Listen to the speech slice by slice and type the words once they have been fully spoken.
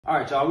All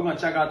right, y'all, we're gonna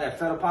check out that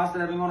feta pasta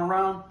that we're going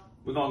around.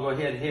 We're gonna go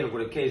ahead and hit it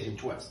with a Cajun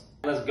twist.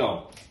 Let's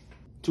go.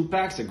 2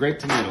 packs of grape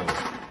tomatoes.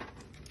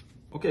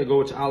 Okay, go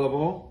with your olive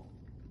oil,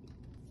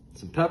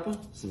 some pepper,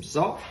 some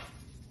salt.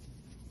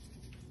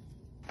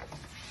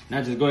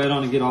 Now just go ahead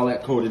on and get all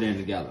that coated in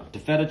together. The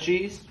feta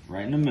cheese,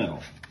 right in the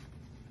middle.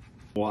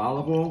 More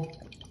olive oil,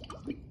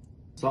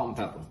 salt and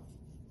pepper.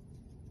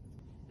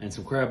 And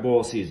some crab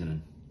boil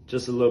seasoning.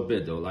 Just a little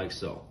bit though, like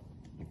so.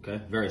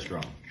 Okay, very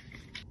strong.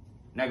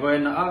 Now go ahead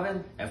in the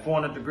oven at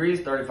 400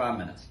 degrees, 35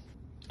 minutes.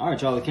 All right,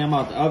 y'all, it came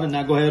out the oven.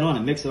 Now go ahead on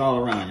and mix it all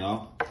around,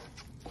 y'all.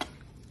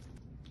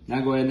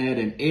 Now go ahead and add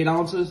in 8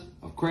 ounces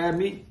of crab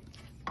meat.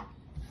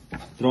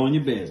 Throw in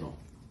your basil.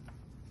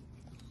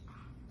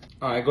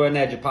 All right, go ahead and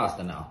add your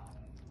pasta now.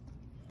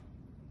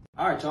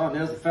 All right, y'all,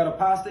 there's the feta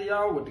pasta,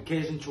 y'all, with the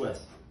Cajun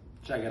twist.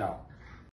 Check it out.